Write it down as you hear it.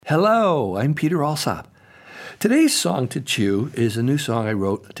Hello, I'm Peter Alsop. Today's song to chew is a new song I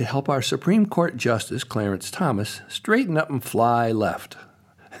wrote to help our Supreme Court Justice Clarence Thomas straighten up and fly left.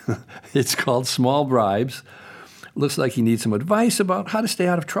 It's called Small Bribes. Looks like he needs some advice about how to stay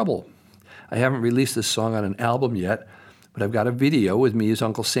out of trouble. I haven't released this song on an album yet, but I've got a video with me as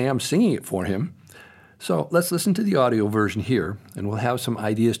Uncle Sam singing it for him. So let's listen to the audio version here, and we'll have some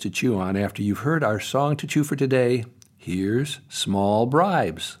ideas to chew on after you've heard our song to chew for today. Here's Small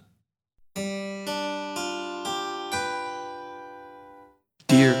Bribes.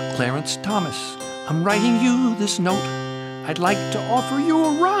 Dear Clarence Thomas, I'm writing you this note. I'd like to offer you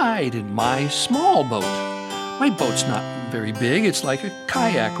a ride in my small boat. My boat's not very big, it's like a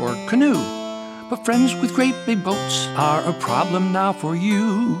kayak or canoe. But friends with great big boats are a problem now for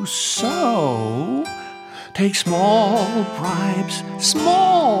you. So, take small bribes,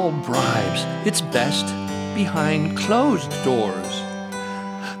 small bribes. It's best behind closed doors.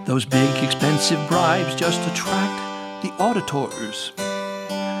 Those big expensive bribes just attract the auditors.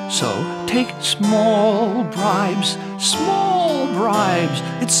 So take small bribes, small bribes.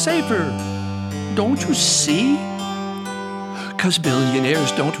 It's safer, don't you see? 'Cause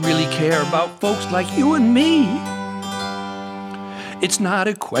billionaires don't really care about folks like you and me. It's not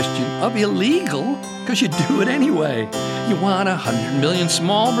a question of illegal, 'cause you do it anyway. You want 100 million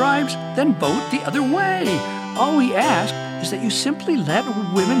small bribes? Then vote the other way. All we ask is that you simply let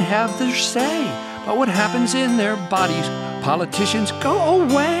women have their say about what happens in their bodies. Politicians, go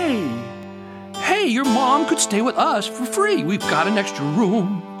away. Hey, your mom could stay with us for free. We've got an extra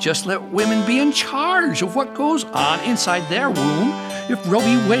room. Just let women be in charge of what goes on inside their womb. If Roe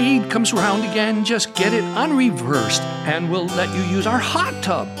v. Wade comes around again, just get it unreversed, and we'll let you use our hot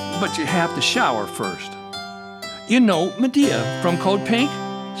tub, but you have to shower first. You know, Medea from Code Pink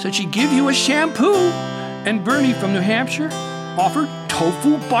said she'd give you a shampoo, and Bernie from New Hampshire offered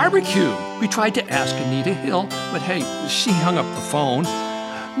tofu barbecue. We tried to ask Anita Hill, but hey, she hung up the phone.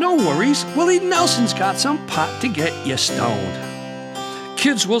 No worries, Willie Nelson's got some pot to get you stoned.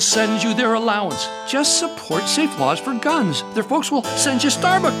 Kids will send you their allowance. Just support safe laws for guns. Their folks will send you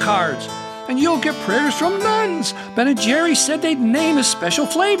Starbucks cards, and you'll get prayers from nuns. Ben and Jerry said they'd name a special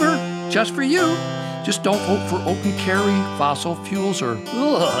flavor just for you. Just don't vote for open carry, fossil fuels, or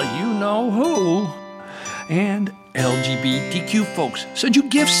you know who. And LGBTQ folks send you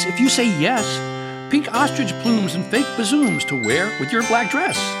gifts if you say yes. Pink ostrich plumes and fake bazooms to wear with your black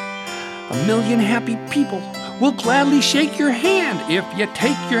dress. 1 million happy people will gladly shake your hand if you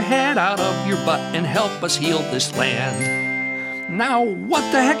take your head out of your butt and help us heal this land. Now, what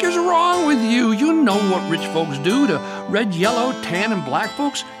the heck is wrong with you? You know what rich folks do to red, yellow, tan, and black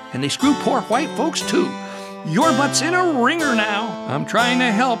folks, and they screw poor white folks too. Your butt's in a ringer now. I'm trying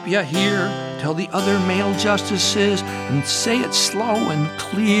to help you here. Tell the other male justices and say it slow and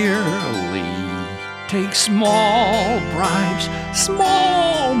clearly. Take small bribes,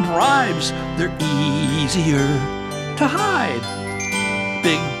 small bribes. They're easier to hide.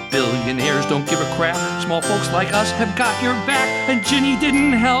 Big billionaires don't give a crap. Small folks like us have got your back, and Ginny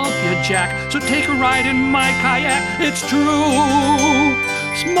didn't help you, Jack. So take a ride in my kayak, it's true.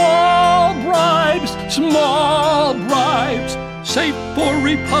 Small bribes, safe for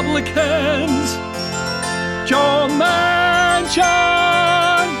Republicans. Joe Manchin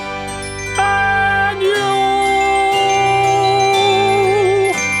and you.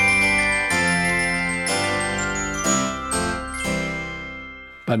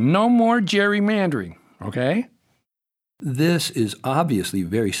 But no more gerrymandering, okay? This is obviously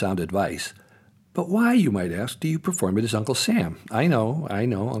very sound advice. But why, you might ask, do you perform it as Uncle Sam? I know,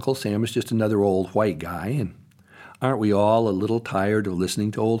 Uncle Sam is just another old white guy, and aren't we all a little tired of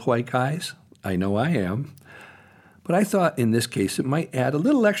listening to old white guys? I know I am. But I thought in this case it might add a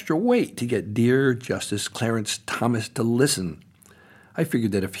little extra weight to get dear Justice Clarence Thomas to listen. I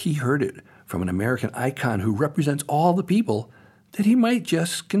figured that if he heard it from an American icon who represents all the people, that he might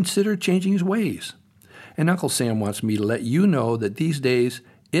just consider changing his ways. And Uncle Sam wants me to let you know that these days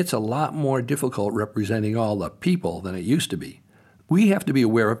it's a lot more difficult representing all the people than it used to be. We have to be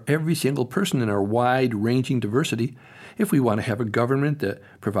aware of every single person in our wide-ranging diversity if we want to have a government that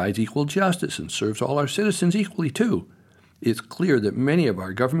provides equal justice and serves all our citizens equally, too. It's clear that many of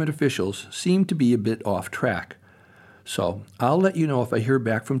our government officials seem to be a bit off track. So I'll let you know if I hear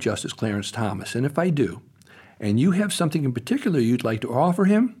back from Justice Clarence Thomas, and if I do, and you have something in particular you'd like to offer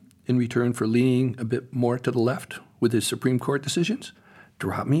him in return for leaning a bit more to the left with his Supreme Court decisions,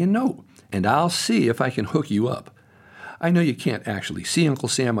 drop me a note, and I'll see if I can hook you up. I know you can't actually see Uncle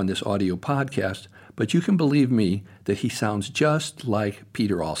Sam on this audio podcast, but you can believe me that he sounds just like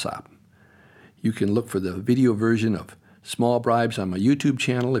Peter Alsop. You can look for the video version of Small Bribes on my YouTube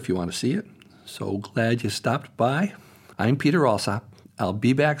channel if you want to see it. So glad you stopped by. I'm Peter Alsop. I'll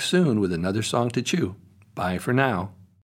be back soon with another song to chew. Bye for now.